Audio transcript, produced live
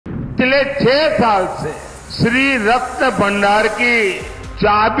पिछले 6 साल से श्री रत्न भंडार की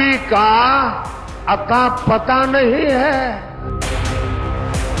चाबी का अता पता नहीं है।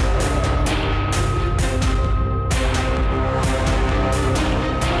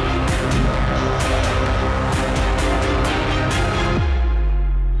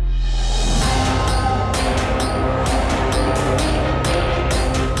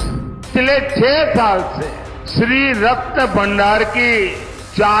 पिछले 6 साल से श्री रत्न भंडार की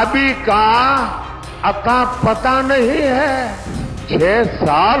चाबी का अता पता नहीं है। 6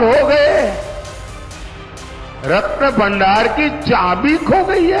 साल हो गए, रत्न भंडार की चाबी खो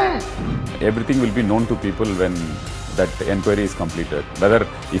गई है। Everything will be known to people when that enquiry is completed. Whether,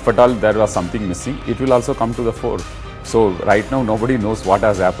 if at all there was something missing, it will also come to the fore. So right now nobody knows what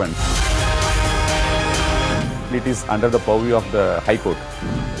has happened. It is under the purview of the High Court.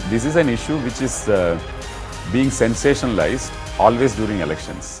 This is an issue which is being sensationalized always during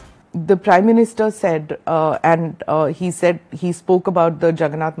elections. The Prime Minister said, he spoke about the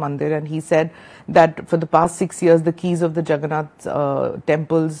Jagannath Mandir, and he said that for the past 6 years, the keys of the Jagannath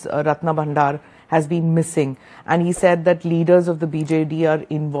Temple's Ratna Bhandar has been missing. And he said that leaders of the BJD are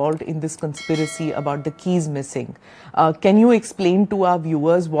involved in this conspiracy about the keys missing. Can you explain to our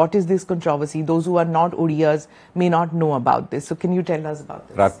viewers what is this controversy? Those who are not Odiyas may not know about this. So can you tell us about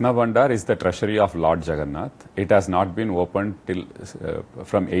this? Ratna Bhandar is the treasury of Lord Jagannath. It has not been opened till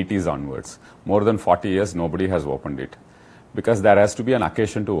from 80s onwards. More than 40 years nobody has opened it, because there has to be an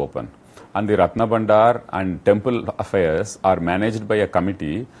occasion to open. And the Ratna Bhandar and temple affairs are managed by a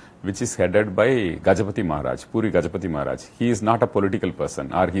committee which is headed by Gajapati Maharaj, Puri Gajapati Maharaj. He is not a political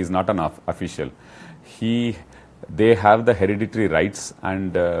person, or he is not an official. They have the hereditary rights,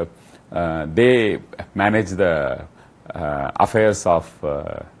 and they manage the affairs of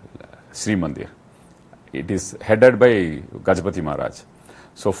Sri Mandir. It is headed by Gajapati Maharaj.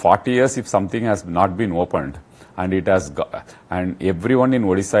 So 40 years if something has not been opened, and it has and everyone in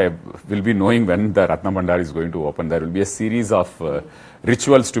Odisha will be knowing when the Ratna Bhandar is going to open. There will be a series of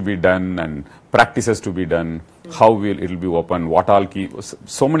rituals to be done and practices to be done, how it will be open, what all key,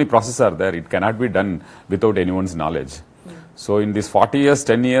 so many processes are there. It cannot be done without anyone's knowledge. So in these 40 years,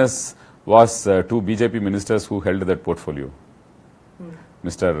 10 years was 2 BJP ministers who held that portfolio.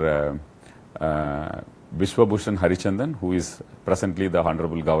 Mr. Vishwabhushan Harichandan, who is presently the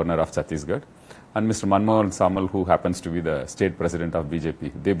Honorable Governor of Chhattisgarh, and Mr. Manmohan Samal, who happens to be the state president of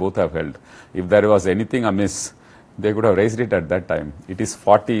BJP. They both have held. If there was anything amiss, they could have raised it at that time. It is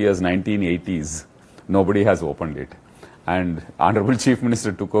 40 years, 1980s. Nobody has opened it. And Honorable Chief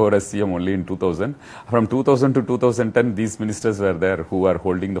Minister took over as CM only in 2000. From 2000 to 2010, these ministers were there who are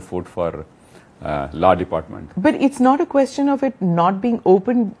holding the fort for law department. But it's not a question of it not being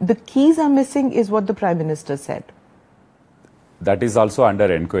opened. The keys are missing is what the Prime Minister said. That is also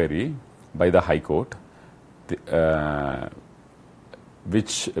under enquiry by the High Court,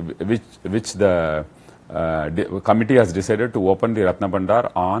 which the committee has decided to open the Ratna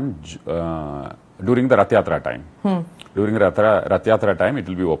Bhandar on during the Rath Yatra time. During Rath Yatra time, it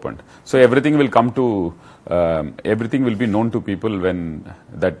will be opened. So everything will come to, everything will be known to people when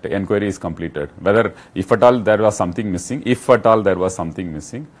that enquiry is completed. Whether, if at all there was something missing, it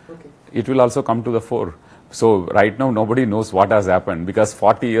will also come to the fore. So right now nobody knows what has happened, because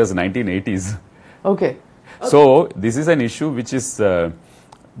 40 years, 1980s. Okay. So this is an issue which is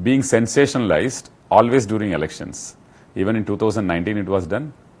being sensationalized always during elections. Even in 2019 it was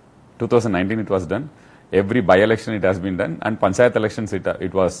done. Every by-election it has been done, and Panchayat elections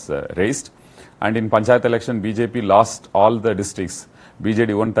it was raised. And in Panchayat election, BJP lost all the districts.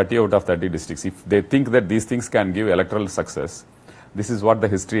 BJD won 30 out of 30 districts. If they think that these things can give electoral success, this is what the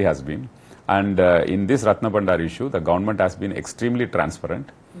history has been. And in this Ratna Bhandar issue, the government has been extremely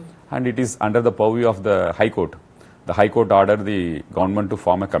transparent, and it is under the purview of the High Court. The High Court ordered the government to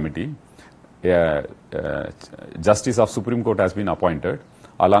form a committee. Justice of Supreme Court has been appointed,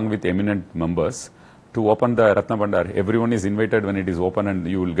 along with eminent members, to open the Ratna Bhandar. Everyone is invited when it is open, and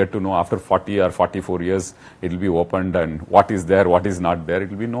you will get to know after 40 or 44 years it will be opened, and what is there, what is not there, it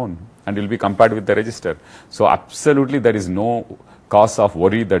will be known, and it will be compared with the register. So absolutely there is no cause of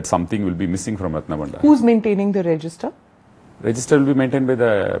worry that something will be missing from Ratna Bhandar. Who's maintaining the register? Register will be maintained by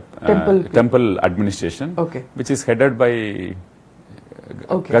the temple administration, okay, which is headed by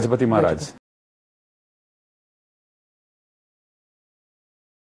Gajapati Maharaj.